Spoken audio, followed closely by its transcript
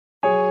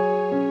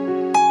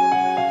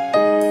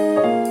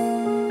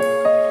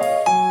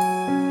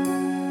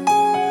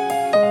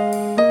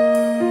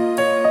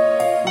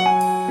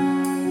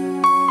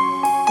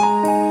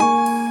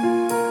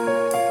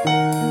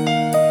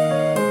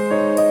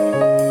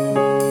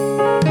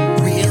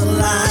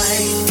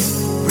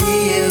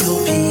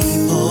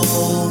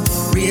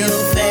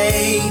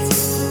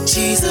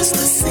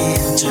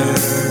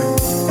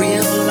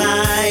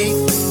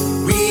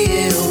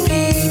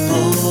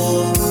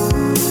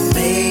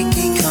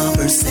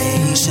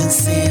conversation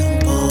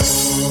simple.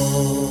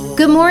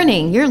 Good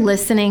morning. You're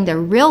listening to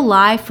Real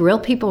Life, Real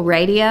People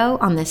Radio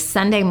on this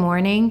Sunday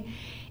morning.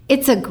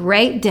 It's a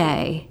great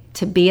day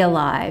to be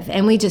alive,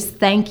 and we just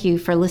thank you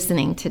for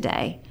listening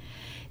today.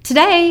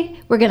 Today,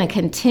 we're going to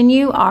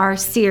continue our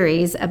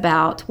series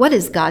about what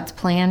is God's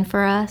plan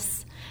for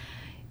us.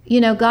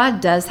 You know, God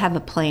does have a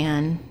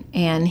plan,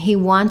 and He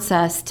wants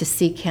us to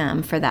seek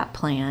Him for that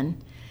plan.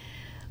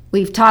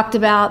 We've talked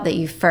about that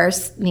you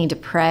first need to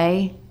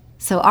pray.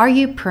 So are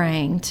you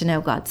praying to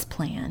know God's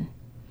plan?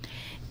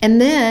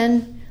 And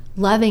then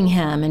loving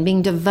Him and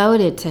being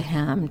devoted to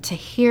Him, to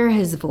hear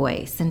His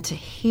voice and to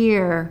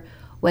hear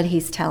what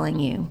He's telling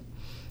you.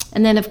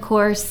 And then, of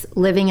course,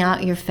 living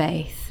out your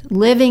faith,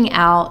 living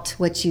out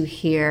what you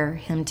hear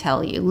Him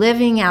tell you,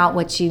 living out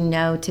what you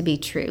know to be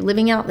true,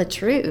 living out the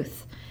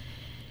truth.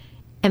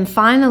 And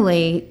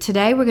finally,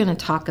 today we're going to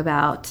talk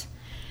about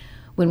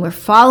when we're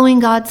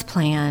following God's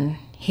plan,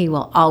 He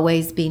will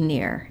always be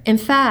near. In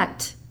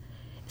fact,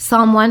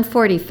 Psalm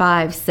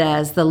 145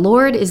 says, "The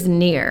Lord is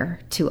near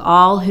to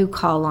all who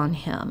call on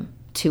Him,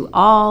 to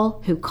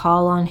all who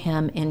call on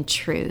Him in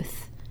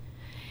truth."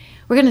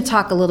 We're going to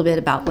talk a little bit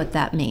about what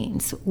that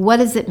means. What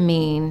does it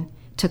mean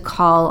to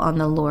call on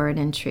the Lord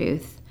in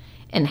truth,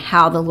 and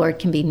how the Lord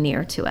can be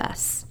near to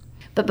us?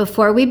 But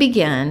before we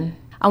begin,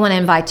 I want to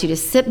invite you to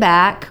sit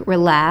back,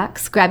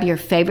 relax, grab your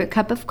favorite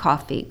cup of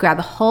coffee, grab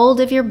a hold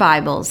of your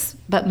Bibles,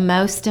 but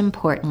most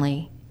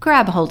importantly,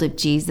 grab a hold of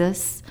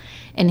Jesus,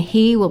 and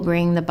He will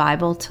bring the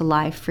Bible to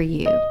life for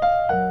you.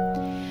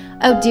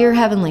 Oh, dear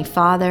Heavenly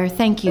Father,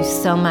 thank you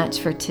so much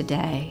for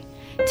today.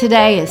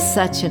 Today is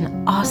such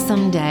an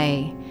awesome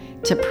day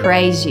to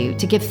praise you,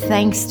 to give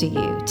thanks to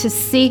you, to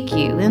seek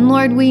you. And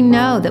Lord, we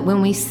know that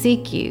when we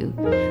seek you,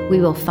 we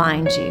will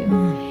find you.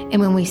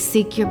 And when we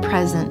seek your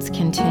presence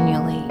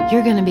continually,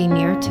 you're going to be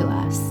near to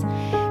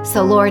us.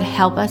 So Lord,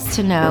 help us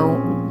to know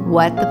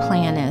what the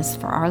plan is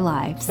for our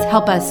lives.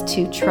 Help us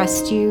to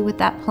trust you with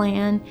that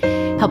plan.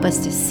 Help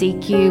us to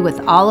seek you with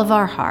all of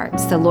our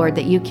hearts, so Lord,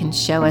 that you can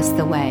show us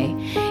the way.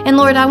 And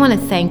Lord, I want to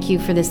thank you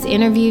for this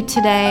interview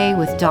today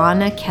with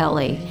Donna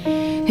Kelly,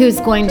 who's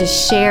going to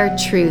share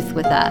truth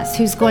with us,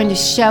 who's going to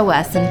show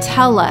us and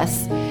tell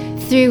us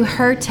through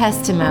her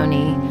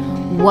testimony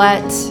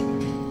what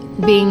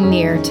being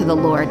near to the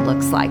Lord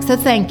looks like. So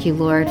thank you,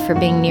 Lord, for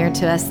being near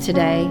to us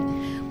today.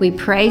 We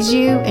praise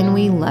you and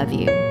we love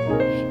you.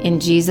 In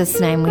Jesus'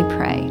 name we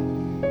pray.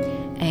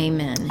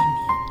 Amen.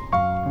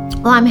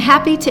 Well, I'm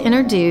happy to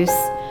introduce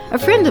a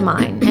friend of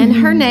mine, and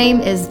her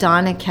name is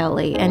Donna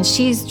Kelly, and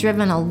she's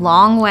driven a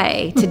long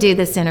way to do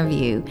this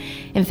interview.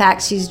 In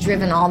fact, she's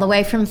driven all the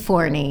way from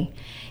Forney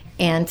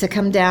and to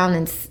come down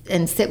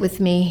and sit with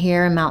me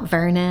here in Mount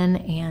Vernon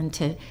and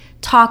to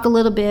talk a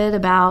little bit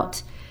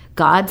about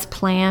God's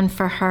plan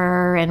for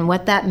her and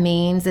what that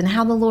means and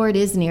how the Lord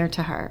is near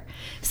to her.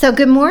 So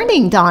good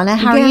morning, Donna.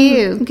 How are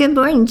you? Good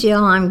morning,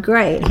 Jill. I'm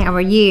great. How are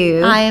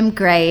you? I am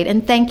great.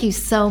 And thank you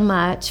so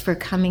much for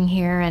coming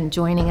here and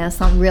joining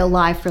us on Real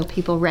Life, Real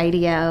People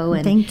Radio.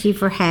 And thank you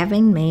for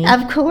having me.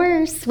 Of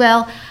course.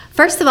 Well,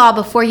 first of all,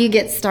 before you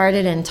get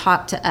started and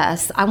talk to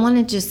us, I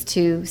wanted just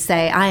to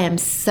say I am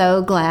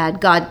so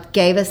glad God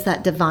gave us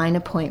that divine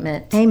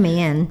appointment.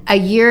 Amen. A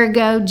year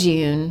ago,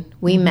 June,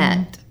 we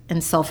met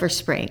in Sulphur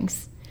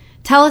Springs.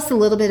 Tell us a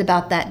little bit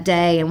about that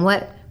day and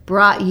what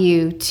brought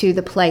you to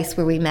the place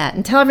where we met,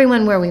 and tell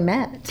everyone where we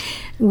met.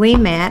 We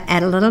met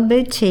at a little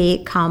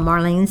boutique called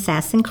Marlene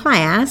Sass and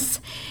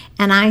Class,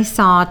 and I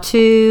saw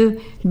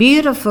two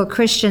beautiful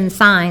Christian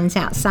signs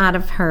outside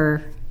of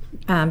her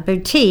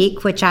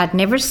boutique, which I'd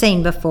never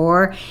seen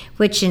before,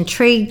 which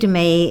intrigued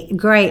me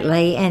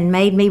greatly and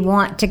made me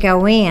want to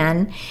go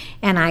in.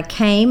 And I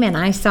came and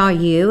I saw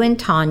you and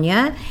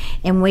Tanya,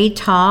 and we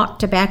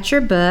talked about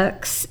your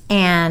books,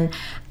 and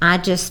I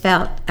just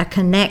felt a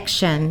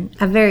connection,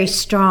 a very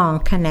strong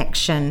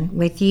connection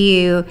with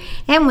you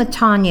and with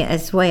Tanya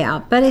as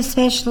well, but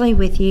especially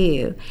with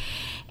you.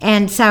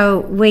 And so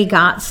we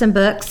got some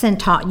books and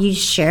you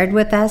shared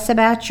with us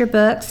about your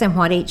books and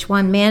what each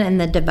one meant, and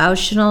the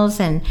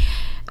devotionals, and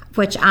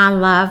which I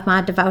love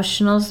my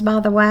devotionals, by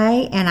the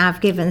way, and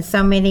I've given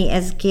so many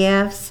as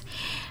gifts.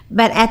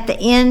 But at the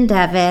end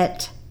of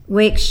it,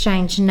 we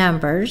exchanged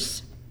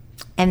numbers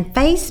and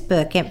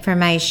Facebook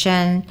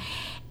information,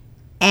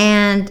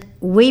 and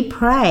we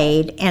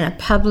prayed in a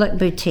public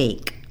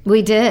boutique.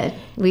 We did.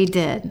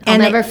 I'll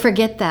never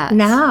forget that.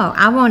 No,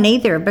 I won't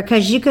either,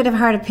 because you could have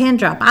heard a pin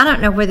drop. I don't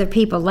know whether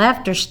people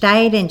left or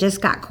stayed and just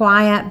got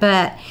quiet,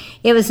 but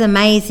it was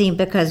amazing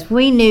because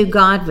we knew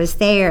God was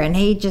there, and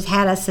He just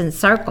had us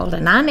encircled,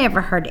 and I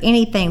never heard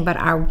anything but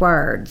our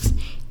words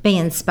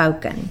being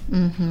spoken.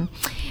 Mm-hmm.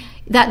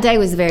 That day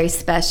was very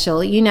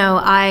special. You know,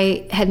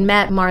 I had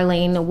met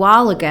Marlene a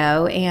while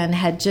ago and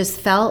had just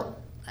felt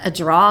a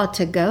draw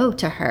to go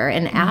to her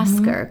and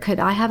ask her, could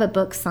I have a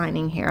book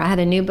signing here? I had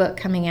a new book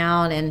coming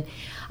out, and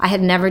I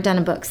had never done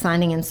a book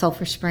signing in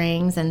Sulphur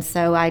Springs, and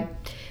so I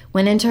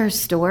went into her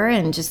store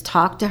and just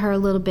talked to her a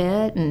little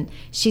bit, and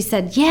she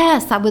said,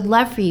 yes, I would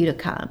love for you to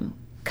come.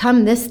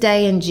 come this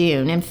day in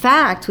June. In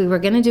fact, we were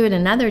going to do it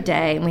another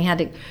day, and we had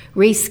to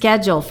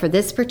reschedule for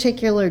this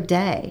particular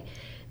day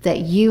that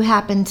you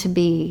happen to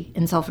be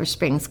in Sulphur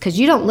Springs, because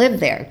you don't live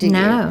there, do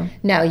No. you?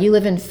 No, you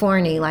live in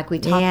Forney, like we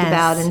talked Yes.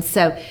 about. And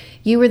so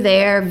you were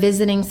there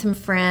visiting some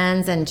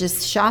friends and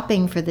just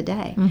shopping for the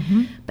day.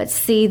 But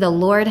see, the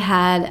Lord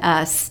had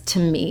us to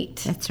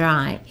meet. That's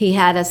right. He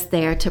had us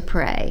there to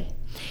pray.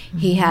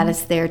 He had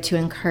us there to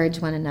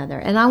encourage one another.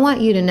 And I want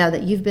you to know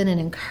that you've been an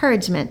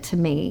encouragement to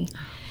me.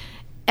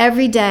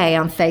 Every day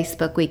on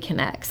Facebook we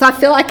connect. So I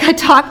feel like I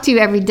talk to you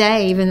every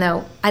day, even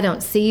though I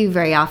don't see you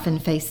very often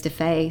face to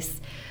face.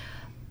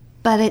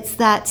 But it's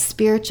that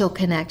spiritual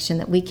connection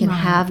that we can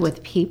have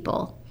with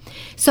people.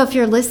 So if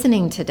you're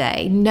listening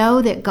today,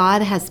 know that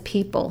God has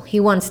people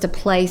He wants to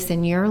place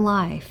in your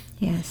life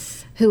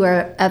Yes. who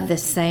are of the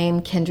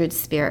same kindred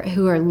spirit,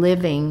 who are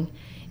living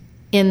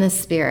in the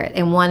Spirit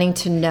and wanting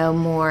to know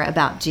more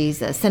about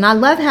Jesus. And I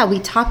love how we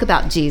talk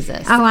about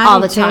Jesus all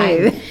the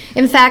time.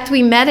 In fact,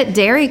 we met at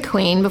Dairy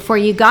Queen before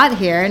you got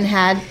here and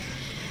had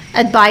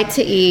a bite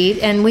to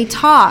eat, and we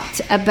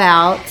talked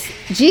about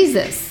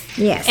Jesus.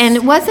 Yes.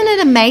 And wasn't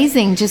it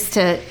amazing just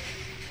to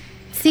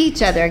see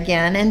each other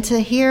again and to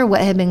hear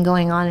what had been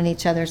going on in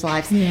each other's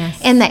lives? Yes.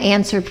 And the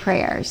answered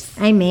prayers.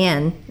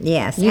 Amen.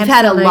 Yes. You've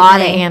had a lot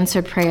of absolutely.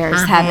 answered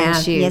prayers, I haven't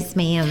have. you? Yes,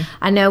 ma'am.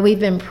 I know we've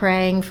been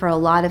praying for a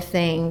lot of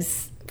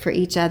things for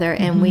each other,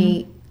 and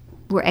we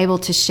were able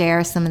to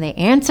share some of the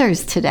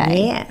answers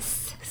today.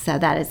 Yes. So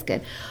that is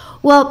good.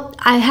 Well,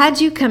 I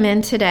had you come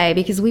in today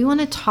because we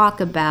want to talk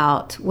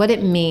about what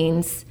it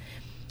means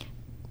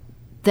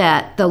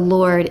that the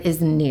Lord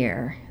is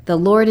near. The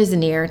Lord is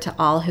near to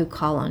all who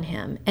call on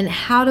Him. And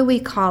how do we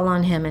call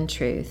on Him in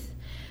truth?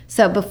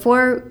 So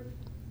before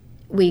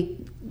we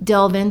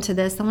delve into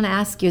this, I want to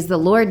ask you, is the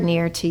Lord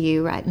near to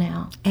you right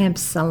now?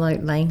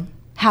 Absolutely.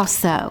 How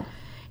so?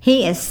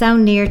 He is so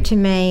near to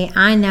me.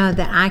 I know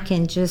that I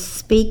can just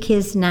speak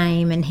His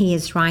name and He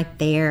is right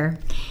there.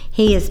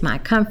 He is my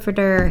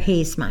comforter.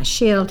 He's my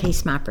shield.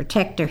 He's my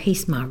protector.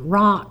 He's my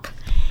rock.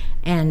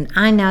 And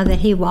I know that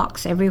He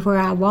walks everywhere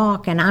I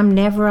walk, and I'm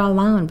never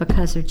alone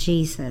because of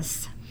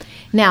Jesus.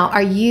 Now,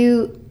 are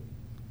you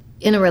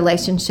in a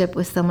relationship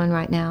with someone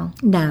right now?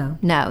 No,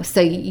 No. So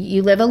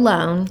you live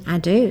alone, I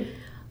do.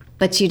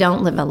 but you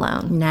don't live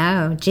alone.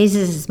 No,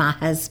 Jesus is my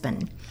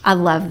husband. I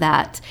love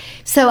that.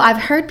 So I've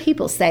heard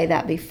people say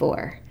that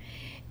before.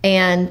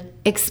 And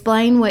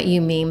explain what you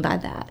mean by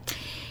that.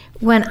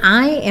 When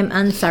I am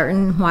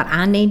uncertain what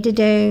I need to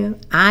do,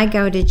 I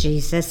go to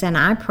Jesus and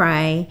I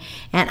pray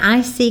and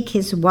I seek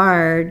His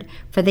word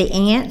for the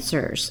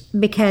answers,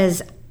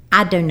 because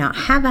I do not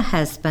have a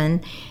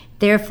husband.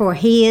 Therefore,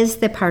 He is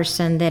the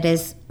person that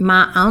is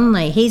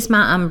He's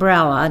my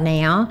umbrella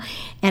now,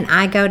 and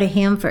I go to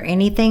Him for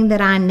anything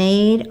that I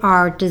need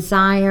or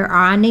desire or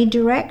I need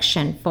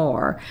direction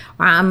for,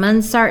 or I'm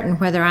uncertain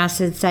whether I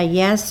should say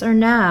yes or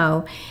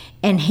no,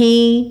 and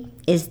He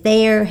is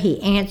there,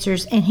 He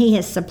answers, and He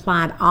has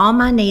supplied all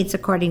my needs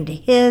according to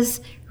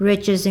His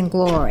riches and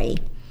glory.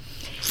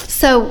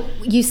 So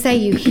you say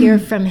you hear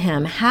from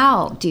Him.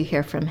 How do you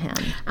hear from Him?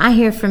 I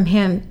hear from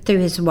Him through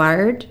His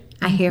word.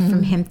 I hear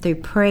from Him through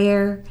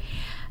prayer.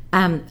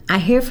 I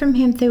hear from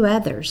Him through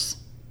others,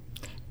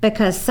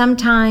 because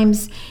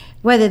sometimes,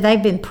 whether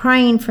they've been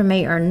praying for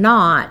me or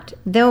not,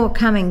 they'll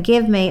come and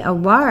give me a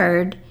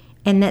word,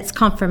 and that's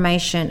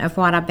confirmation of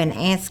what I've been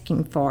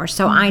asking for.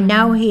 So I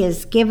know He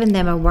has given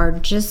them a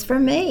word just for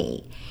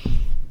me.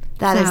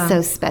 That is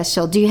so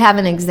special. Do you have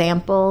an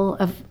example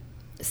of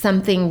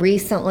something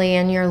recently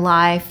in your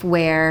life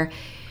where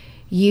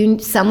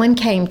someone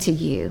came to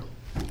you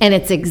and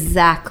it's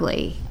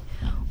exactly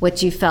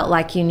what you felt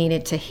like you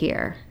needed to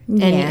hear? And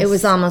Yes. it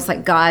was almost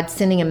like God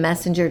sending a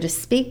messenger to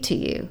speak to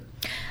you.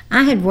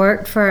 I had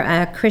worked for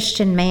a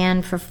Christian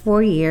man for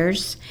 4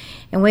 years,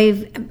 and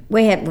we're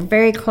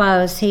very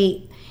close.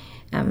 He's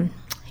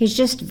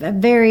just a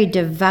very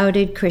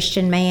devoted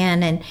Christian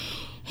man, and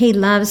he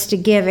loves to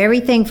give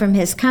everything from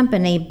his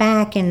company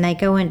back, and they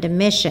go into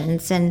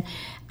missions. And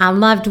I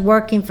loved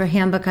working for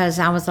him because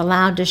I was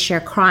allowed to share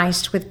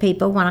Christ with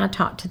people when I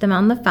talked to them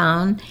on the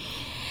phone.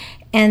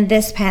 And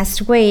this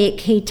past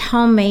week, he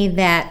told me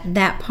that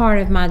that part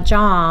of my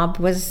job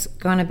was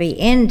going to be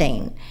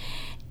ending.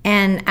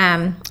 And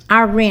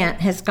our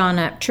rent has gone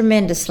up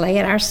tremendously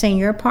at our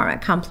senior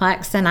apartment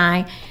complex. And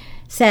I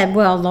said,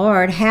 well,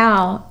 Lord,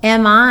 how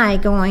am I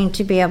going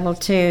to be able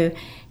to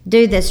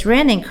do this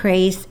rent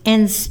increase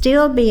and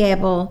still be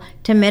able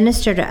to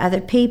minister to other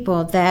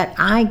people that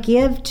I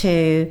give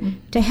to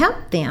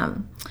help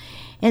them?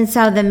 And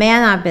so the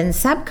man I've been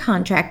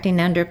subcontracting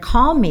under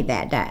called me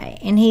that day.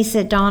 And he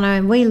said,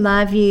 Donna, we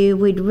love you.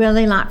 We'd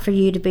really like for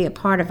you to be a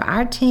part of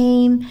our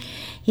team.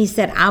 He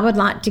said, I would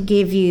like to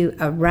give you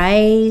a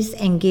raise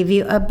and give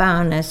you a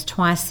bonus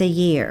twice a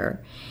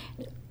year.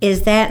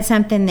 is that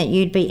something that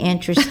you'd be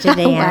interested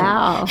in?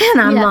 Wow.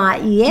 And I'm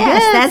like, yes,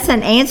 Yes. that's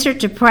an answer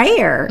to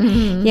prayer,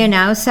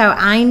 So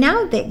I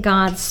know that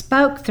God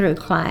spoke through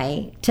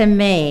Clay to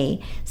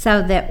me,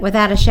 so that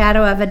without a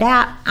shadow of a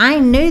doubt, I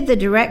knew the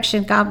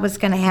direction God was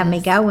going to have me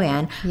go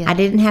in. Yes. I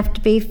didn't have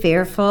to be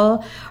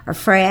fearful or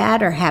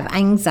fret or have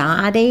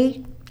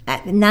anxiety.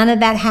 None of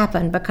that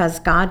happened because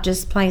God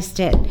just placed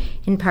it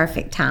in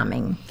perfect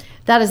timing.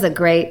 That is a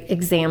great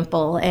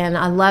example, and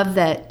I love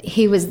that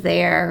he was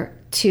there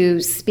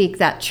to speak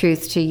that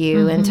truth to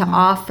you and to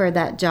offer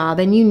that job.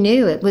 And you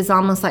knew it was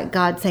almost like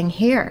God saying,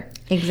 here,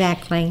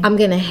 Exactly. I'm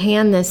going to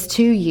hand this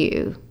to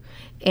you.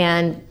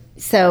 And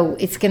so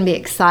it's going to be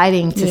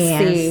exciting to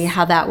Yes. see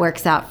how that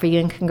works out for you.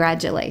 And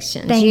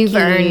congratulations. Thank You've you.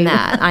 earned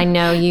that. I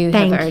know you have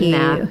Thank earned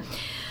you.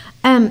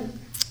 that.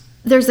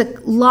 There's a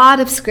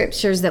lot of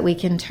scriptures that we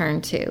can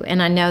turn to.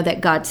 And I know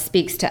that God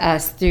speaks to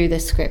us through the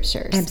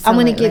scriptures. I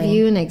want to give Absolutely.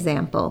 you an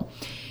example.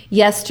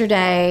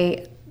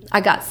 Yesterday,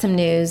 I got some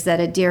news that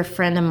a dear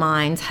friend of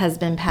mine's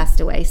husband passed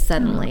away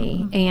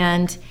suddenly.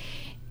 And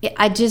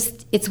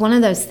it's one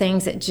of those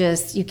things that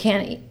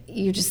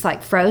you're just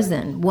like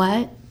frozen.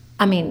 What?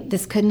 I mean,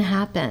 this couldn't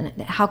happen.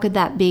 How could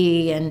that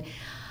be? And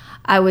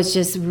I was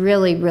just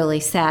really, really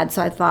sad.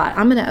 So I thought,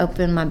 I'm going to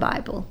open my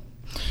Bible.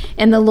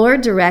 And the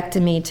Lord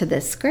directed me to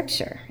this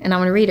scripture. And I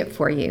want to read it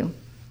for you.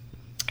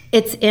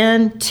 It's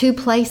in 2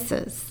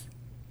 places.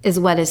 Is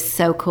what is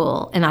so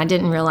cool, and I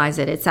didn't realize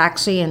it. It's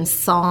actually in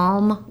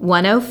Psalm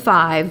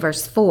 105,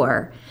 verse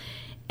 4,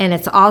 and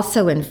it's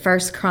also in 1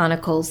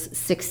 Chronicles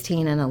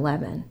 16 and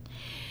 11.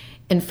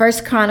 In 1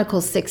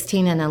 Chronicles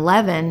 16 and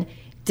 11,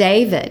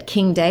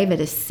 King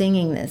David is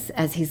singing this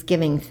as he's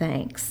giving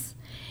thanks,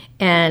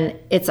 and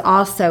it's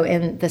also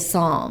in the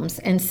Psalms.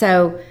 And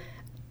so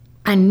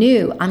I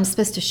knew I'm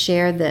supposed to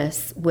share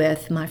this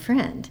with my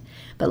friend,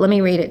 but let me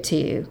read it to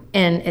you.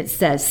 And it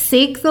says,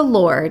 "Seek the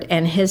Lord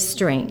and his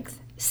strength.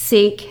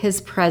 Seek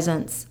his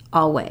presence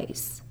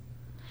always."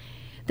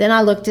 Then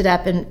I looked it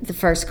up in the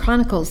 1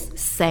 Chronicles,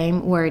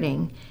 same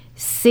wording.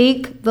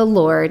 Seek the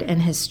Lord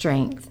and his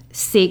strength.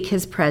 Seek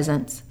his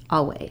presence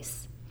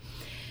always.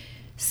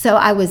 So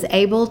I was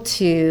able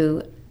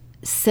to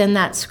send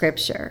that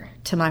scripture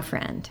to my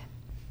friend.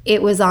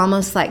 It was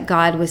almost like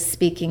God was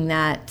speaking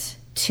that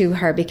to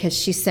her because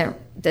she sent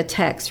the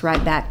text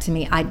right back to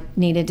me. I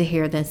needed to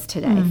hear this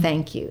today.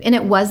 Thank you. And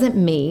it wasn't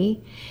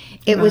me.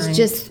 It was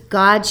just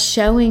God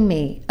showing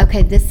me,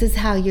 okay, this is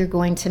how you're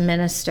going to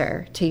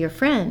minister to your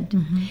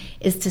friend,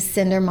 is to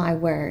send her my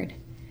word.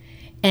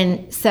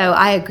 And so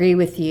I agree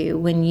with you.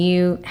 When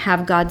you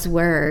have God's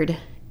word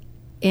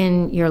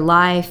in your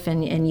life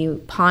and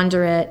you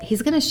ponder it,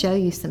 he's going to show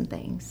you some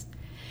things.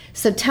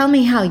 So tell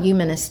me how you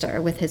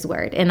minister with his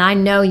word. And I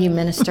know you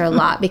minister a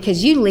lot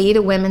because you lead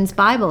a women's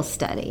Bible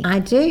study. I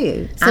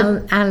do.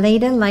 So- I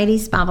lead a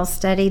ladies' Bible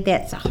study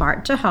that's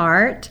heart to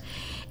heart.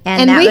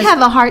 And that we was-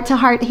 have a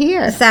heart-to-heart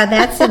here. So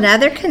that's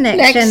another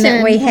connection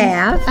that we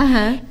have.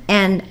 Uh-huh.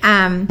 And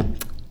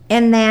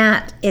in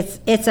that,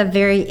 it's a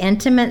very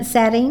intimate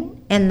setting.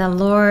 And the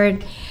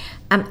Lord,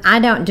 I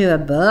don't do a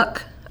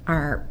book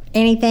or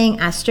anything.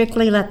 I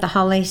strictly let the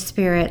Holy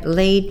Spirit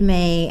lead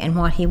me and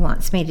what he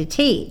wants me to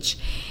teach.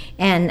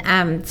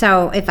 And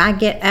so if I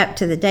get up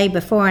to the day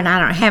before and I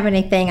don't have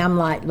anything, I'm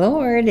like,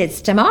 Lord, it's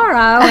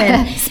tomorrow.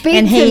 And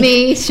Speak to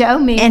me, show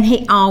me. And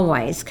he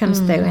always comes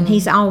through, and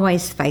he's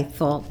always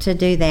faithful to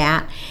do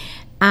that.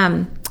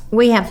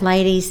 We have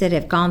ladies that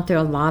have gone through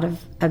a lot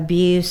of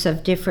abuse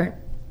of different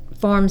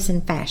forms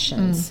and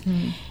fashions.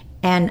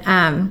 And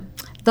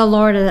the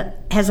Lord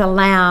has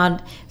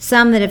allowed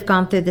some that have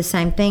gone through the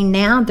same thing.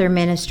 Now they're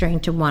ministering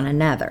to one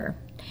another.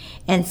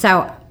 And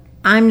so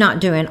I'm not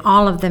doing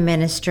all of the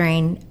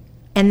ministering,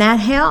 and that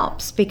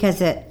helps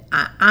because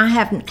I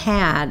haven't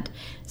had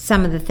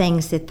some of the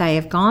things that they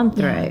have gone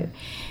through. Yeah.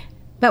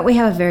 But we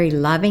have a very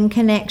loving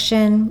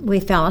connection. We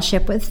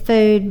fellowship with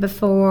food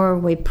before,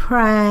 we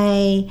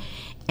pray,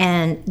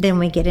 and then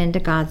we get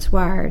into God's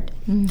Word.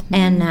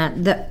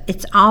 And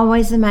it's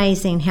always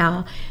amazing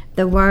how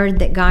the Word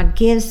that God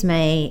gives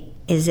me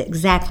is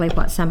exactly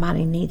what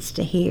somebody needs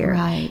to hear.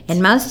 Right.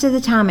 And most of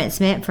the time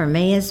it's meant for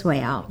me as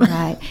well.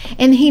 Right.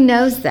 And he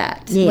knows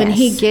that. Yes. When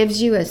he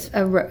gives you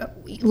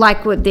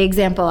like with the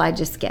example I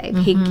just gave,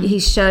 he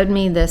showed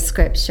me this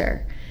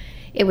scripture.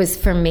 It was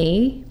for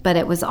me, but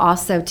it was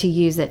also to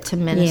use it to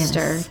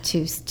minister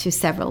to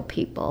several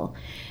people.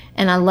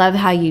 And I love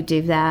how you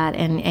do that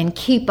and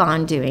keep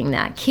on doing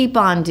that. Keep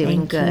on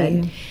doing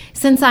good. you.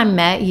 Since I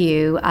met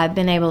you, I've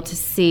been able to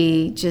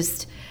see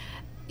just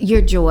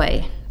your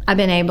joy. I've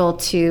been able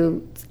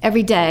to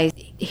every day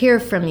hear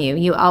from you.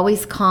 You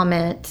always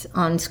comment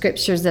on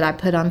scriptures that I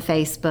put on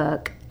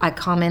Facebook. I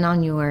comment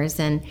on yours,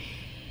 and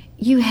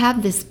you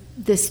have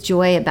this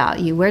joy about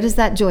you. Where does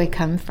that joy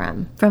come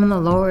from? From the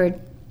Lord.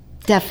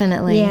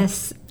 Definitely.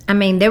 Yes. I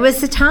mean, there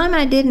was a time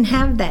I didn't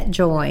have that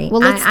joy.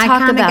 Well, let's I talk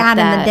kind of about got in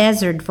that. the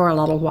desert for a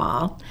little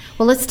while.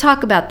 Well, let's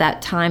talk about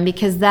that time,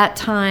 because that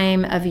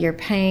time of your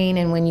pain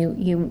and when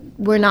you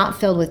were not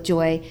filled with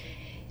joy,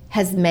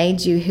 has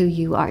made you who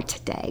you are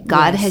today.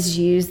 God Yes. has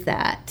used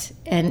that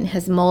and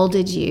has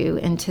molded you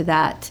into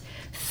that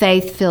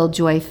faith-filled,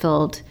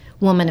 joy-filled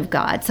woman of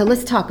God. So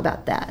let's talk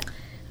about that.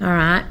 All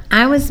right.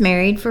 I was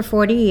married for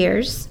 40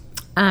 years.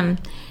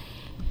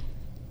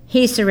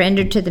 He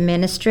surrendered to the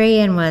ministry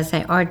and was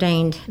an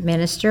ordained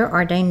minister,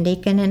 ordained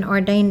deacon, and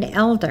ordained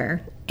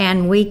elder.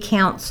 And we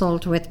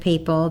counseled with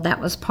people. That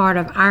was part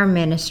of our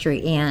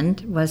ministry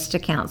end, was to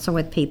counsel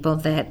with people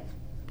that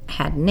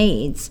had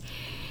needs.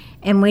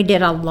 And we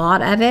did a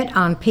lot of it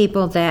on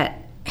people that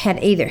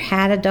had either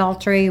had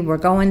adultery, were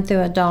going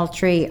through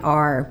adultery,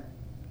 or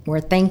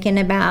were thinking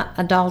about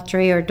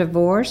adultery or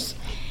divorce.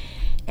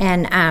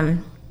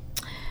 And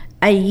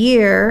a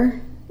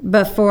year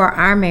before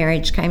our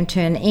marriage came to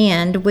an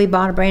end, we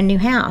bought a brand new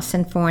house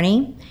in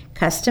Forney,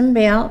 custom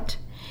built.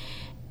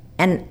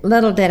 And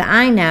little did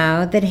I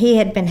know that he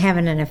had been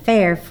having an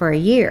affair for a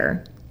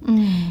year.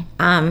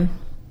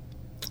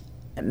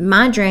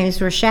 My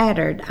dreams were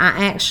shattered.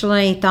 I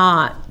actually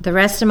thought the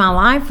rest of my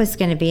life was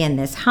going to be in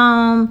this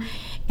home,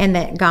 and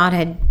that God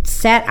had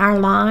set our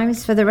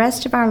lives for the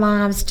rest of our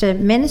lives to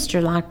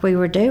minister like we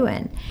were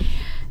doing.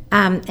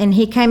 And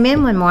he came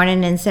in one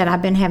morning and said,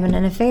 I've been having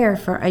an affair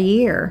for a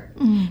year.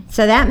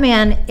 So that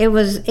meant it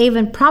was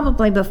even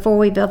probably before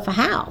we built the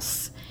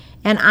house.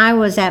 And I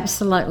was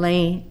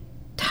absolutely,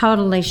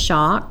 totally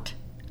shocked.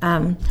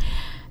 My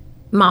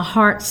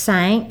heart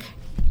sank.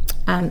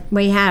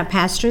 We had a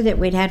pastor that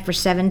we'd had for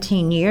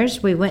 17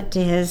 years. We went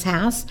to his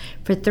house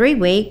for 3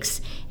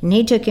 weeks, and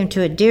he took him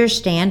to a deer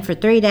stand for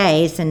 3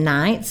 days and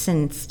nights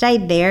and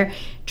stayed there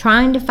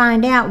trying to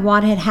find out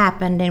what had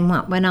happened and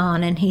what went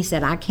on. And he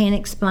said, I can't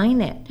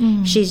explain it.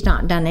 She's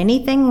not done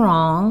anything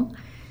wrong,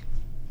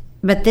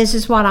 but this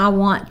is what I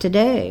want to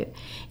do.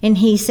 And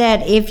he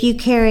said, if you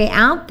carry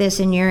out this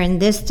and you're in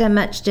this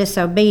much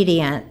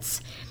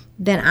disobedience,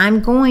 then I'm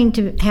going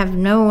to have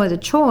no other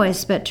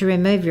choice but to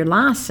remove your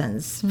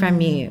license from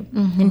you.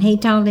 And he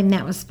told him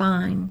that was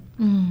fine.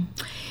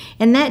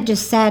 And that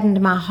just saddened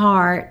my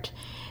heart.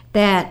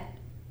 That,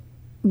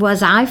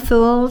 was I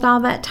fooled all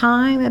that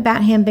time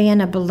about him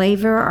being a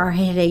believer, or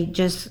had he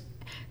just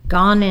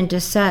gone into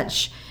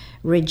such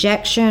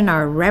rejection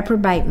or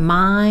reprobate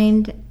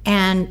mind?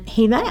 And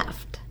he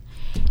left.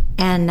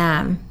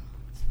 And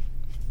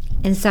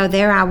so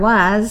there I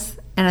was,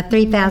 in a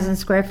 3,000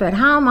 square foot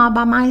home all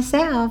by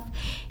myself,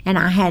 and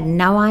I had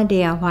no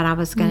idea what I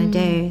was going to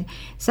do.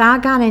 So I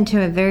got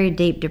into a very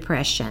deep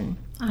depression.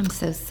 I'm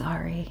so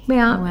sorry.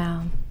 Yeah.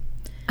 Wow.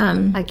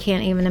 I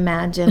can't even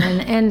imagine.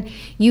 And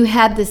you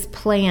had this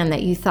plan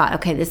that you thought,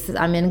 okay,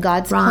 I'm in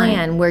God's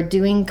plan. We're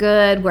doing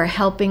good. We're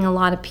helping a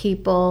lot of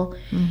people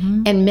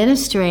and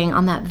ministering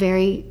on that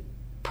very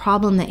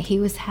problem that he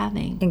was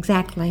having.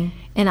 Exactly.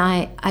 And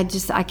I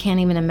can't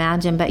even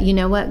imagine. But you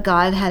know what?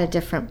 God had a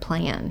different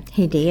plan.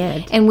 He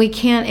did. And we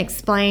can't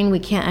explain. We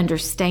can't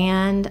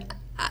understand.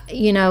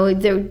 You know,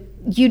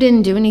 you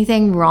didn't do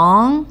anything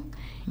wrong.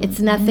 It's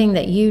nothing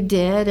that you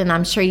did. And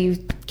I'm sure you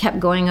kept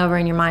going over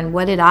in your mind,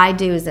 what did I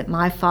do? Is it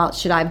my fault?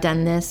 Should I have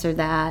done this or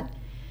that?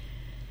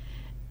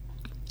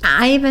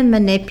 I even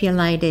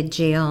manipulated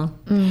Jill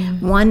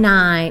one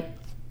night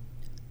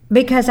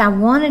because I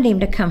wanted him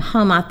to come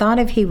home. I thought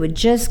if he would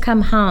just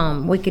come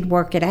home, we could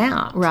work it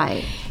out.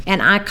 Right.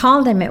 And I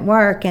called him at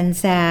work and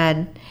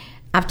said,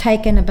 I've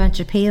taken a bunch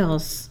of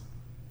pills.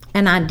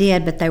 And I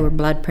did, but they were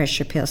blood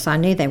pressure pills, so I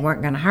knew they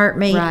weren't going to hurt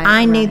me. Right,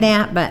 I knew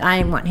that, but I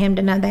didn't want him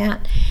to know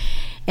that.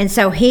 And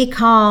so he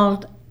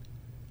called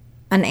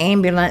an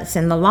ambulance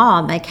in the law,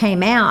 and they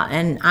came out,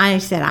 and I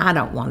said, I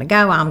don't want to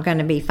go, I'm going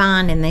to be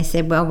fine. And they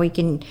said, well, we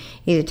can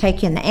either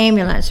take you in the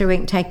ambulance or we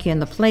can take you in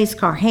the police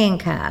car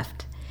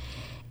handcuffed.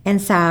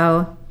 And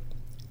so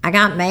I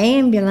got my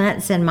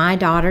ambulance, and my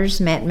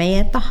daughters met me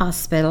at the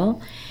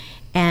hospital,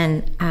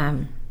 and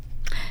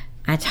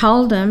I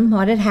told them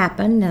what had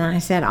happened, and I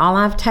said, all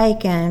I've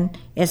taken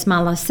is my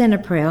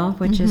lisinopril,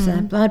 which is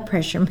a blood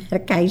pressure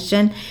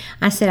medication.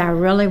 I said, I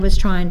really was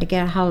trying to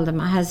get a hold of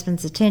my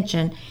husband's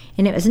attention,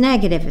 and it was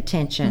negative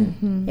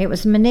attention. It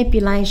was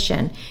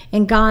manipulation.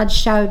 And God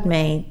showed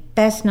me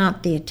that's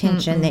not the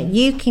attention that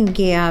you can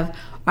give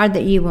or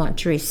that you want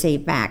to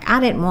receive back. I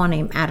didn't want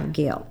him out of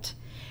guilt.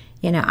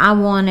 You know, I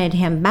wanted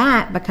him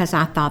back because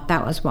I thought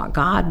that was what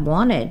God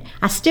wanted.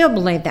 I still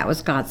believe that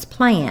was God's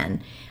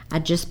plan. I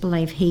just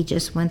believe he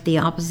just went the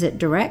opposite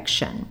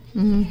direction.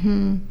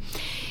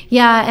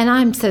 Yeah, and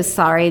I'm so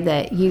sorry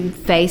that you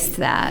faced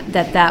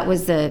that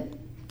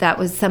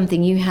was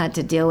something you had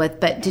to deal with.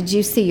 But did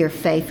you see your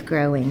faith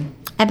growing?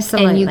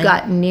 Absolutely. And you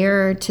got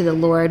nearer to the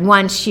Lord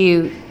once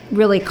you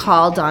really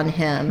called on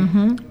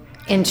him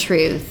in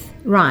truth.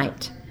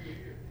 Right.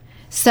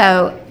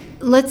 So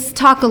let's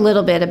talk a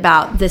little bit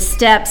about the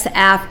steps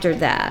after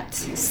that.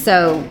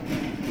 So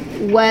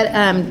what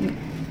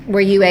were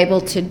you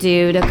able to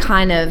do to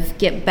kind of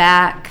get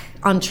back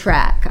on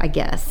track, I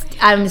guess?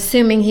 I'm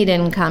assuming he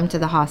didn't come to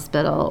the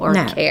hospital or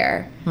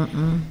care.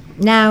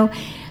 No.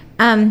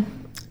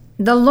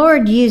 The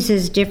Lord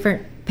uses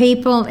different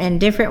people in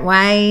different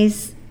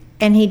ways,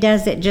 and he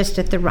does it just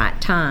at the right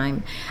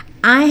time.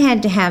 I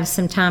had to have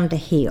some time to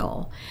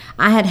heal.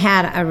 I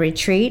had a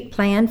retreat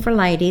planned for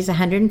ladies.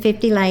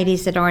 150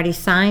 ladies had already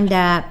signed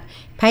up,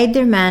 paid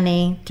their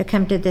money to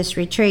come to this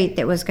retreat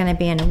that was going to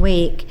be in a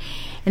week.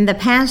 And the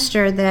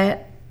pastor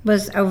that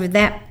was over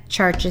that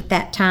church at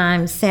that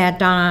time said,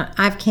 Donna,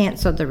 I've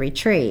canceled the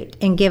retreat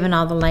and given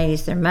all the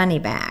ladies their money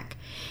back.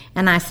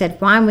 And I said,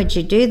 why would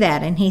you do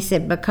that? And he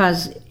said,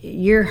 because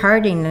you're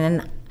hurting.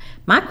 And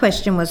my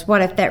question was,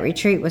 what if that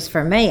retreat was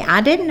for me?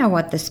 I didn't know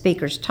what the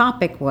speaker's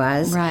topic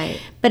was.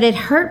 Right. But it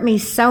hurt me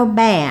so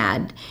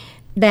bad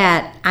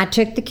that I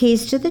took the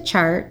keys to the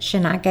church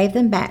and I gave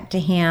them back to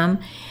him.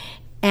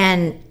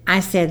 And I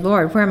said,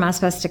 Lord, where am I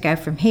supposed to go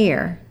from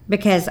here?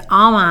 Because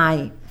all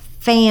my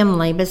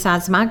family,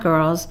 besides my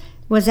girls,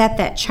 was at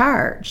that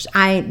church.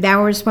 That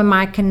was when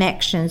my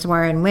connections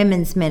were in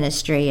women's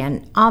ministry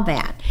and all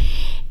that.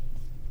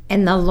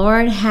 And the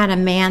Lord had a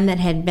man that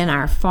had been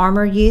our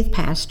former youth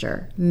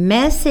pastor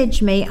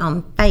message me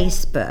on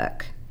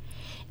Facebook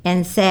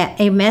and said,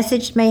 he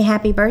messaged me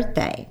happy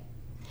birthday.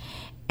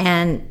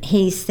 And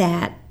he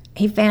said,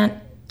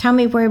 told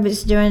me where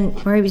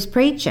he was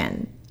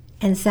preaching.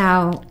 And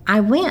so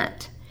I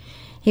went.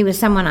 He was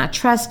someone I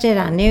trusted.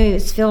 I knew he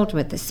was filled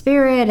with the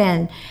Spirit,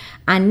 and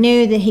I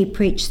knew that he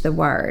preached the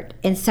word.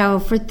 And so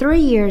for 3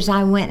 years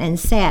I went and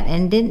sat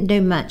and didn't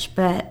do much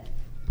but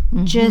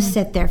just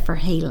sit there for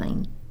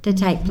healing to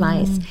take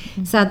place.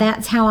 So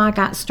that's how I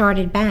got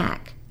started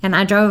back. And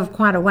I drove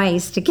quite a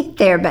ways to get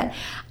there, but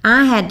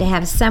I had to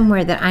have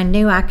somewhere that I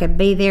knew I could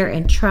be there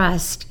and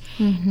trust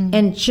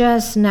and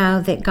just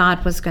know that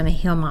God was going to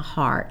heal my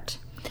heart.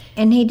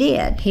 And he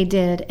did. He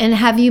did. And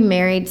have you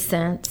married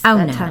since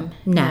that time?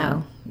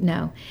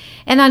 No.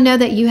 And I know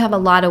that you have a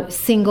lot of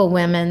single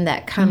women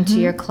that come to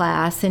your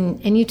class,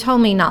 and you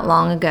told me not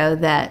long ago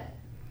that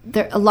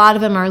a lot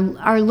of them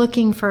are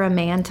looking for a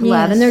man to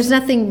love, and there's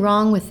nothing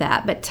wrong with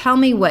that. But tell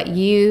me what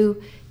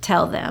you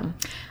tell them.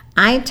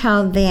 I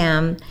told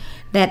them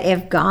that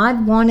if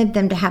God wanted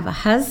them to have a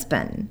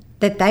husband,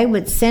 that they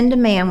would send a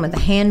man with a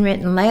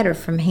handwritten letter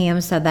from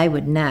him so they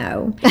would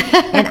know.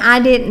 And I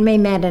didn't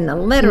mean that in a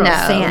literal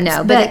sense,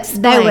 but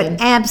they would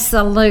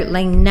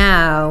absolutely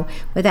know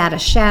without a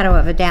shadow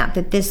of a doubt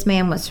that this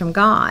man was from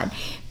God.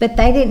 But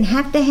they didn't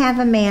have to have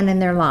a man in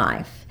their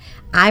life.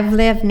 I've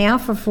lived now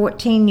for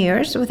 14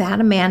 years without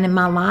a man in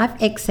my life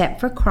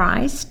except for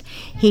Christ.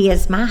 He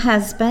is my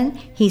husband.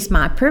 He's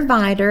my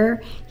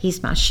provider.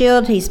 He's my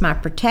shield. He's my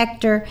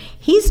protector.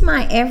 He's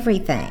my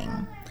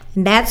everything.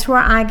 And that's where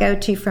I go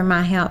to for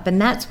my help.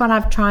 And that's what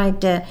I've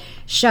tried to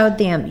show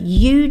them.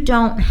 You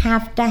don't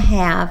have to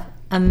have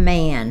a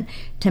man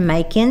to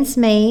make ends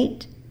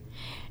meet,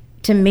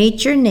 to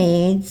meet your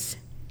needs,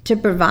 to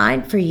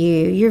provide for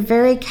you. You're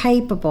very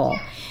capable.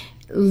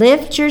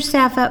 Lift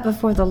yourself up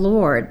before the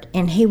Lord,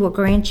 and he will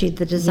grant you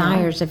the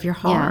desires of your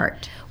heart.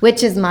 Yeah.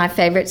 Which is my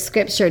favorite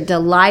scripture.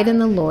 Delight in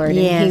the Lord,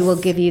 and he will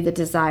give you the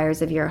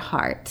desires of your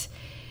heart.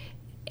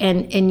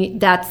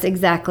 And that's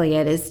exactly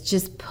it, is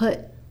just put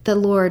the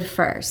Lord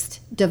first.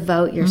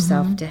 Devote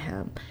yourself to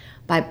him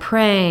by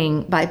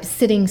praying, by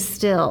sitting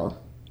still,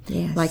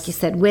 like you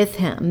said, with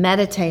him,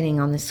 meditating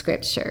on the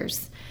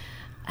scriptures.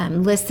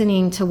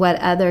 Listening to what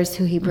others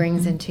who he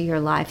brings into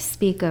your life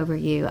speak over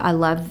you. I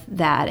love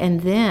that. And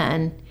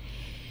then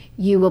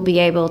you will be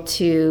able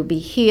to be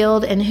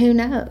healed, and who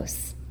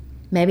knows?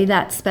 Maybe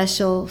that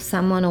special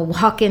someone will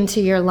walk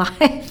into your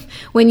life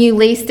when you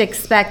least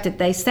expect it.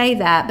 They say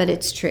that, but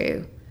it's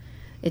true.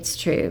 It's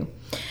true.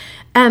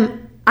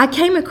 I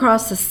came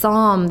across a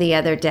psalm the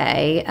other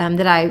day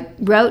that I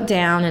wrote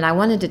down, and I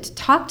wanted to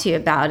talk to you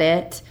about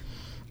it.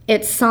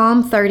 It's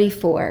Psalm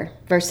 34,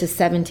 verses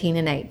 17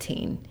 and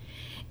 18.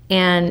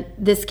 And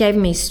this gave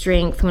me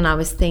strength when I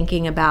was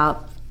thinking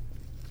about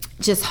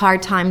just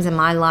hard times in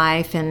my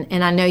life. And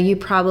I know you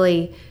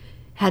probably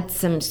had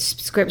some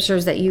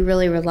scriptures that you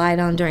really relied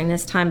on during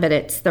this time, but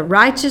it's the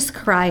righteous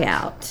cry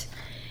out,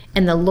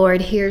 and the Lord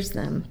hears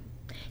them.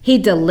 He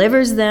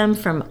delivers them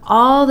from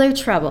all their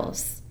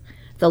troubles.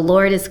 The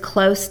Lord is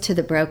close to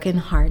the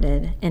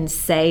brokenhearted and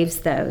saves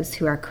those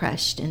who are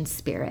crushed in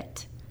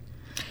spirit.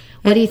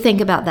 What do you think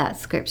about that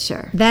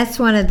scripture? That's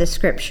one of the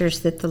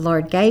scriptures that the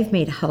Lord gave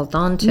me to hold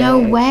on to. No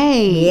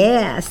way.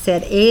 Yes,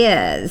 it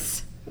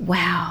is.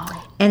 Wow.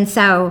 And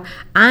so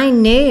I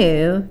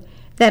knew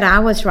that I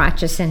was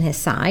righteous in his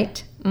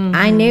sight.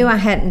 I knew I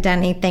hadn't done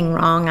anything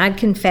wrong. I'd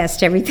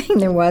confessed everything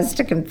there was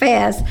to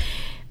confess.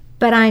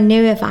 But I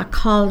knew if I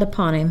called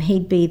upon him,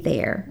 he'd be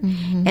there.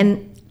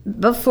 And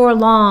before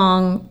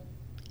long,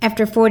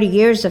 after 40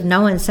 years of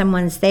knowing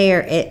someone's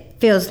there, it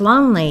feels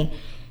lonely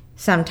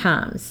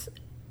sometimes.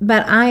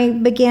 But I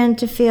began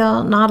to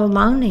feel not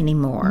alone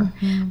anymore.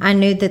 I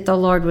knew that the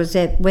Lord was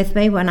with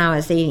me when I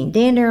was eating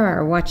dinner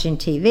or watching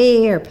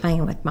TV or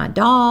playing with my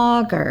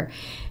dog or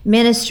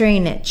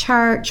ministering at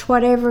church,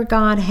 whatever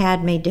God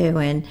had me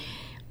doing,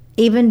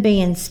 even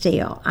being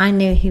still. I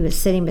knew he was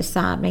sitting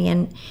beside me.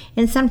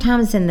 And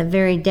sometimes in the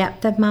very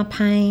depth of my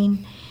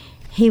pain,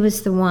 he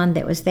was the one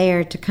that was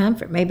there to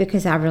comfort me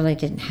because I really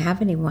didn't have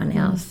anyone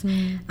else.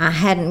 I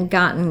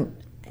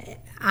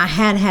I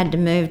had to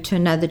move to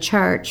another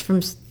church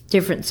from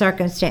different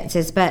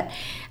circumstances, but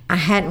I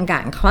hadn't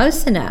gotten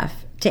close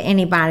enough to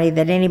anybody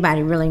that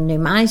anybody really knew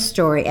my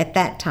story at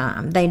that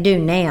time. They do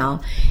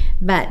now,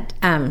 but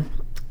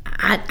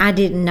I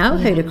didn't know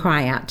who to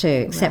cry out to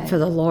except for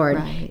the Lord,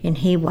 and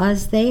He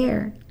was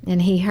there. And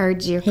He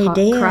heard your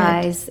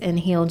cries and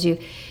healed you.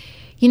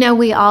 You know,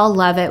 we all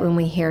love it when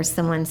we hear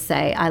someone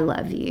say, I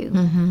love you.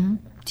 Mm-hmm.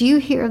 Do you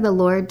hear the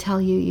Lord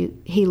tell you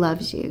He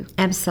loves you?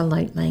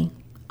 Absolutely.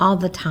 All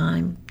the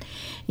time.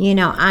 You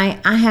know, I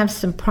have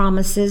some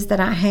promises that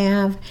I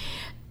have.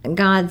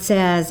 God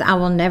says, I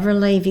will never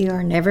leave you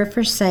or never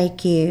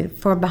forsake you.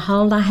 For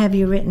behold, I have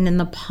you written in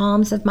the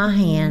palms of my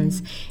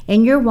hands,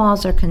 and your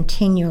walls are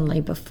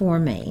continually before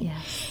me.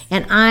 Yes.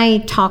 And I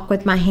talk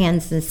with my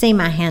hands and see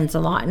my hands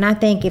a lot. And I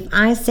think if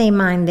I see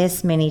mine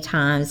this many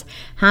times,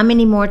 how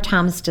many more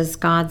times does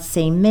God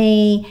see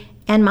me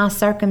and my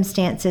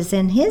circumstances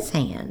in His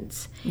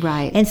hands?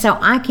 Right. And so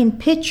I can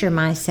picture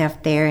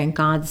myself there and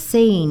God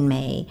seeing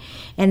me.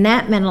 And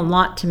that meant a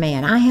lot to me.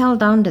 And I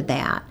held on to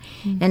that.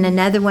 Mm-hmm. And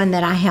another one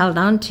that I held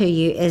on to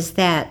you is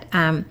that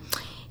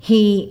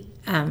He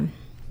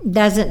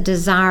doesn't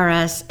desire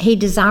us. He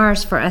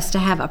desires for us to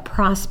have a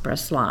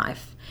prosperous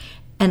life,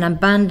 an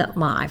abundant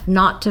life,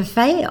 not to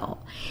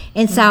fail.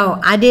 And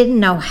so I didn't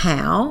know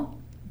how.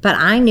 But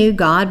I knew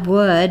God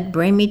would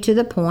bring me to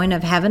the point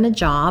of having a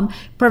job,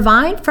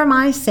 provide for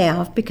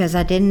myself, because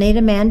I didn't need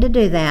a man to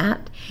do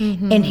that.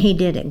 Mm-hmm. And He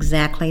did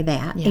exactly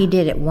that. Yeah. He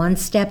did it one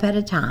step at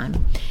a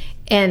time.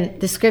 And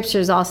the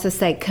scriptures also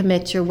say,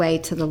 commit your way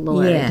to the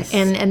Lord. Yes.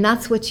 And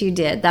that's what you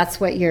did. That's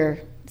what you're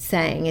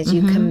saying, is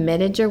you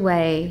committed your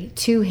way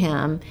to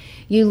Him.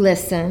 You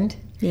listened.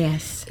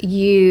 Yes.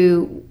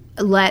 You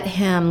let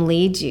Him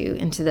lead you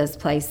into those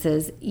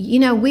places. You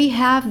know, we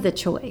have the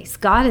choice.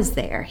 God is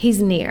there.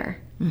 He's near.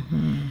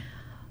 Mm-hmm.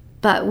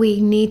 But we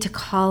need to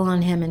call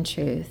on Him in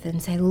truth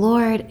and say,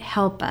 Lord,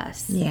 help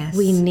us. Yes.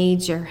 We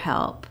need your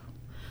help.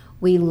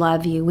 We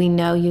love you. We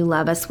know you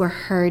love us. We're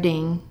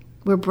hurting.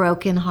 We're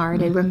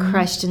brokenhearted. We're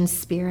crushed in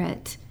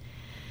spirit.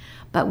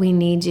 But we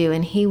need you,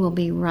 and He will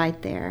be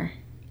right there.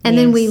 And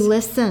then we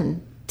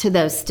listen to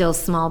those still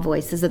small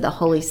voices of the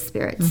Holy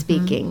Spirit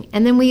speaking.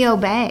 And then we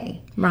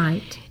obey.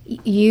 Right.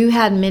 You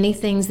had many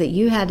things that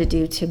you had to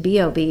do to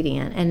be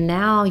obedient. And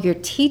now you're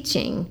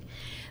teaching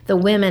the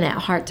women at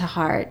Heart to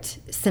Heart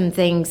some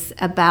things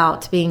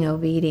about being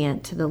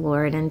obedient to the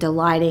Lord and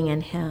delighting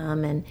in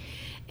Him.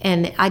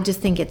 And I just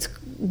think it's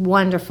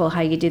wonderful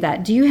how you do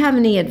that. Do you have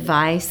any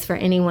advice for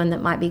anyone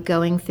that might be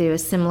going through a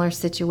similar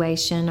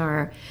situation,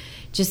 or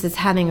just is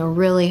having a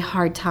really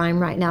hard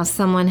time right now?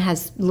 Someone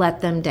has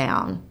let them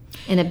down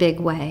in a big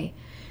way.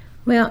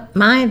 Well,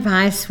 my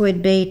advice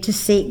would be to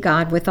seek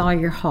God with all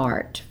your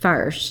heart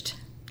first,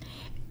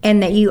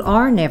 and that you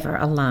are never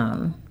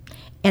alone.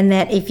 And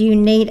that if you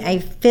need a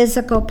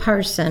physical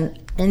person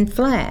in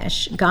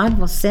flesh, God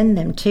will send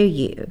them to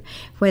you,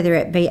 whether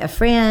it be a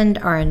friend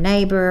or a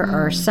neighbor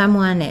or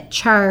someone at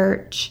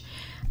church.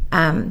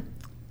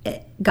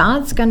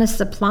 God's going to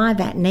supply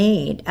that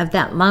need of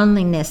that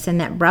loneliness and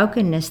that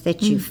brokenness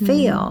that you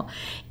feel.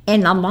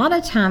 And a lot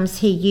of times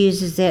He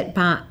uses it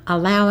by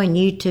allowing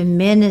you to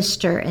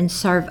minister and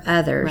serve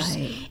others.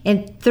 Right.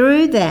 And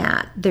through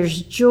that,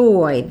 there's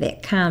joy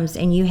that comes,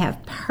 and you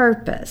have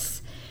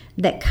purpose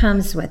that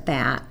comes with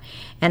that.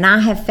 And I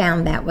have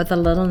found that with a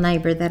little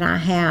neighbor that I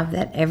have,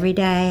 that every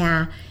day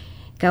I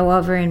go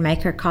over and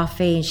make her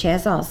coffee, and she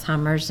has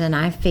Alzheimer's, and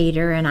I feed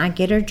her and I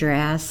get her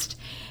dressed.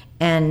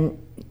 And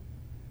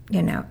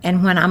you know,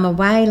 and when I'm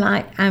away,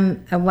 like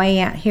I'm away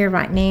out here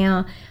right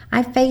now,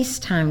 I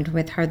FaceTimed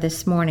with her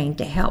this morning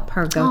to help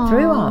her go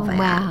through all that.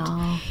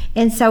 Wow.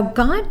 And so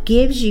God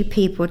gives you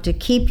people to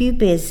keep you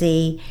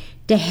busy,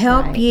 to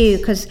help you,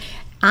 because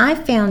I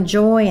found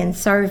joy in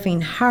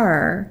serving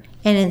her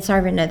and in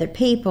serving other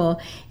people,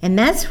 and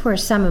that's where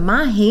some of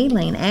my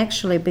healing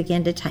actually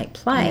began to take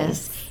place.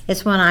 Yes.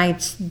 It's when I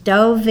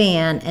dove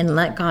in and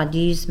let God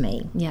use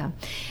me. Yeah.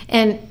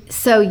 And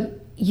so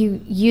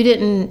you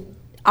didn't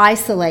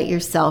isolate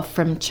yourself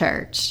from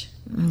church.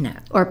 No.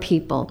 Or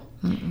people.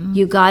 Mm-mm.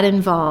 You got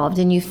involved,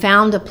 and you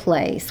found a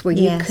place where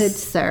you could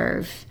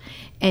serve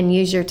and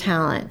use your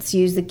talents,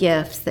 use the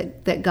gifts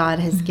that God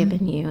has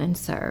given you, and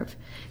serve.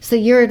 So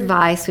your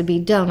advice would be,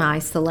 don't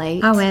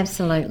isolate. Oh,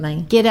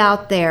 absolutely. Get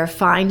out there,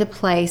 find a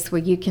place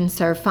where you can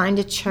serve, find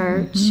a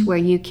church where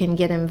you can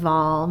get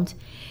involved.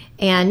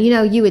 And, you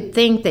know, you would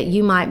think that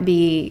you might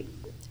be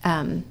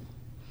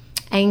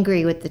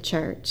angry with the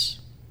church,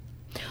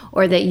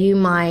 or that you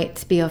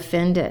might be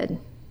offended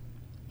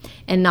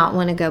and not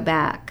want to go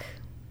back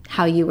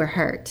how you were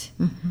hurt.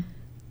 Mm-hmm.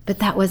 But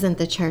that wasn't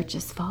the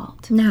church's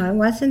fault. No, it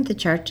wasn't the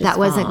church's fault. That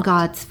wasn't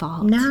God's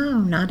fault. No,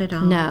 not at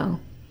all. No.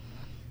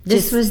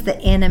 This was the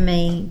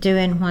enemy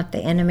doing what the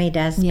enemy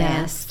does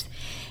best.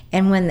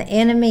 And when the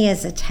enemy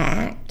is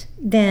attacked,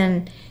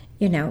 then,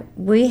 you know,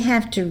 we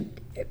have to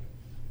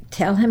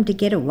tell him to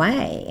get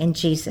away in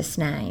Jesus'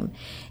 name.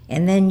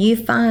 And then you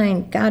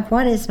find, God,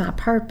 what is my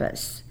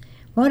purpose?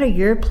 What are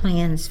your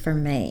plans for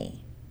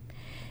me?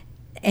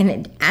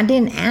 I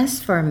didn't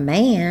ask for a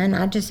man.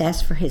 I just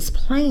asked for his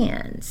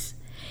plans.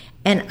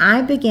 And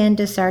I began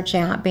to search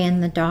out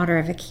being the daughter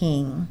of a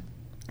king,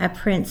 a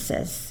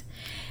princess.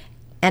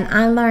 And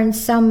I learned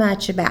so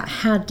much about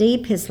how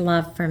deep his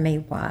love for me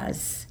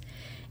was,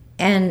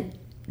 and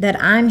that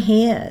I'm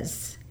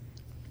his.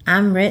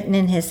 I'm written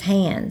in his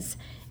hands,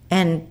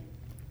 and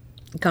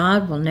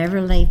God will never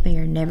leave me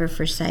or never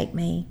forsake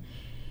me.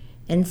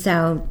 And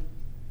so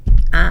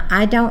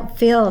I don't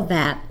feel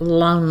that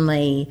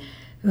lonely,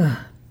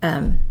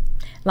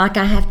 like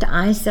I have to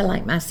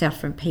isolate myself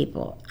from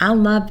people. I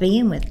love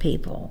being with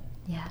people.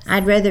 Yes.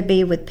 I'd rather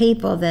be with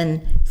people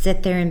than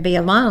sit there and be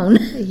alone.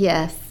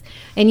 Yes.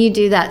 And you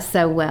do that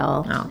so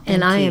well. Oh,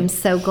 and I you. am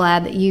so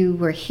glad that you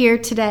were here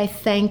today.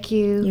 Thank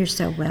you. You're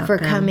so welcome. For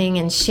coming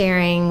and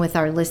sharing with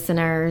our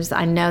listeners.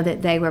 I know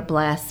that they were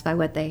blessed by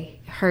what they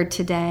heard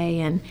today.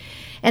 And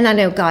I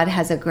know God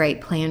has a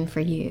great plan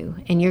for you.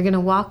 And you're going to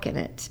walk in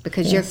it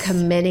because you're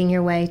committing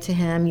your way to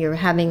Him. You're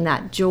having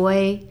that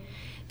joy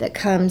that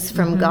comes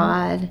from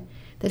God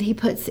that He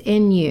puts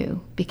in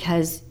you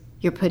because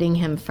you're putting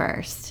Him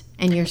first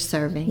and you're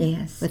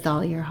serving with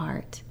all your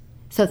heart.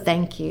 So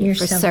thank you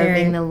for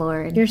serving the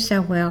Lord. You're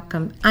so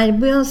welcome. I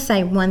will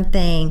say one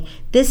thing.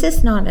 This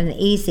is not an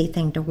easy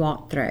thing to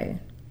walk through.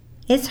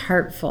 It's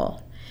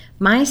hurtful.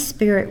 My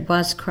spirit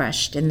was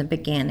crushed in the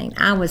beginning.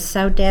 I was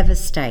so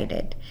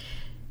devastated.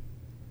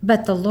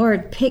 But the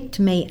Lord picked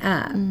me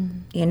up.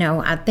 You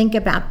know, I think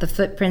about the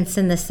footprints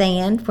in the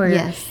sand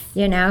where,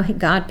 you know,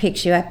 God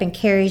picks you up and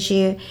carries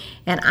you.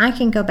 And I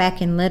can go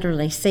back and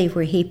literally see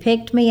where He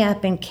picked me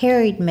up and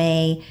carried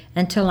me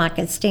until I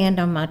could stand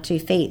on my 2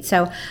 feet.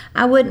 So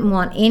I wouldn't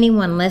want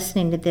anyone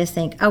listening to this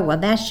think, oh, well,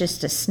 that's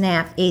just a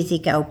snap, easy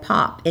go,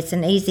 pop. It's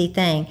an easy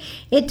thing.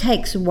 It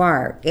takes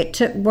work. It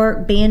took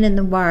work being in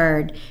the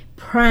Word,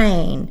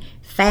 praying,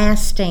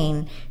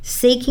 fasting,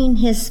 seeking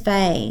His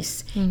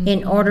face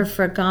in order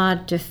for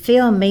God to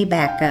fill me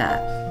back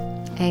up.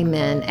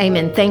 Amen.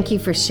 Amen. Thank you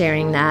for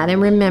sharing that.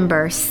 And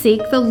remember,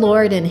 seek the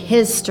Lord in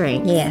His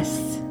strength.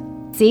 Yes.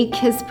 Seek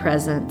His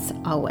presence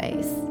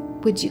always.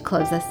 Would you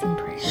close us in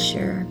prayer?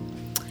 Sure.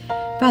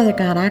 Father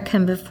God, I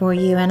come before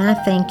you and I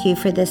thank you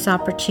for this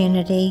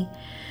opportunity.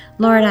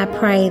 Lord, I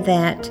pray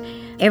that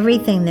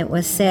everything that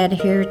was said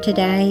here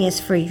today is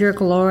for your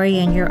glory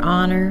and your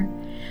honor.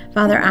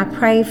 Father, I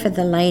pray for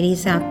the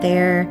ladies out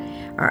there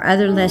or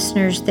other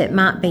listeners that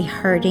might be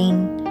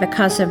hurting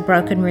because of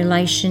broken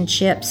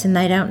relationships and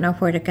they don't know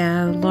where to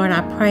go. Lord,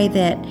 I pray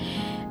that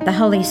the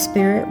Holy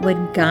Spirit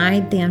would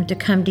guide them to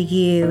come to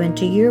you and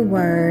to your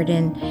word,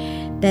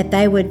 and that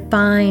they would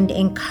find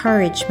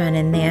encouragement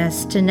in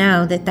this, to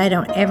know that they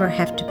don't ever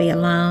have to be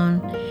alone,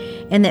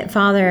 and that,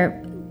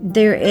 Father,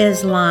 there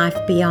is life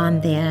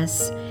beyond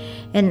this.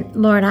 And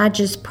Lord, I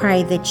just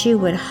pray that you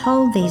would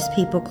hold these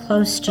people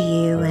close to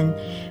you and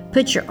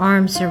put your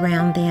arms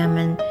around them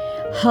and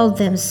hold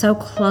them so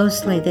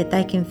closely that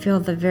they can feel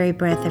the very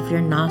breath of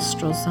your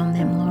nostrils on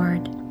them,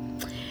 Lord.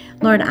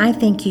 Lord, I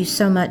thank you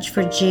so much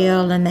for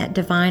Jill and that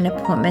divine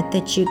appointment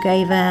that you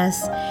gave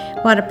us.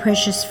 What a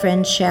precious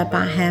friendship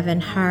I have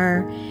in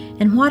her,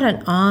 and what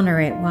an honor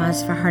it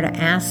was for her to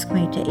ask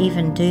me to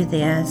even do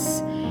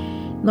this.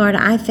 Lord,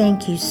 I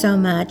thank you so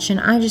much, and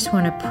I just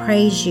want to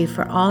praise you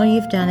for all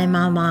you've done in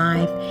my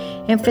life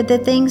and for the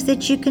things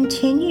that you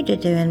continue to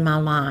do in my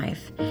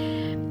life.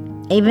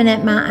 Even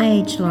at my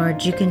age,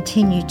 Lord, you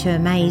continue to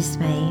amaze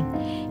me.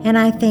 And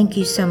I thank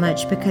you so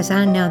much because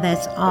I know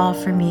that's all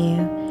from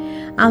you.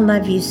 I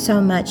love you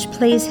so much.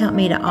 Please help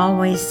me to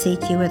always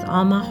seek you with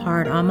all my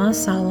heart, all my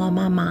soul, all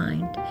my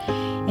mind,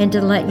 and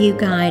to let you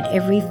guide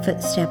every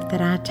footstep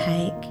that I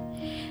take.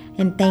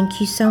 And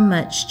thank you so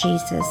much,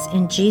 Jesus.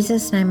 In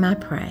Jesus' name I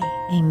pray.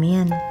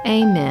 Amen.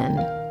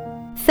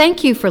 Amen.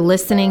 Thank you for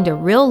listening to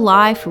Real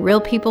Life,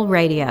 Real People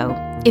Radio.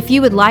 If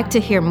you would like to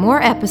hear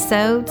more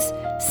episodes,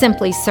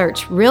 simply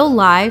search Real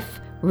Life,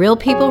 Real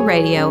People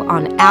Radio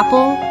on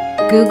Apple,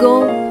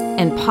 Google,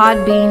 and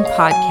Podbean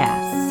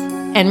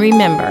podcasts. And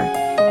remember,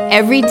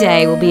 every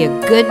day will be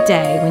a good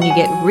day when you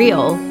get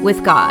real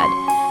with God.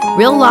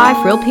 Real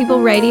Life, Real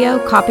People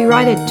Radio,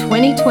 copyrighted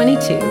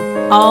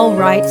 2022. All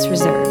rights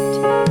reserved.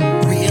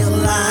 Real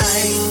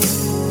life,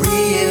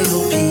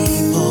 real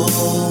people,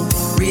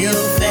 real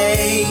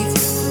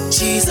faith,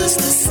 Jesus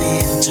the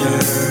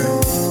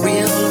center.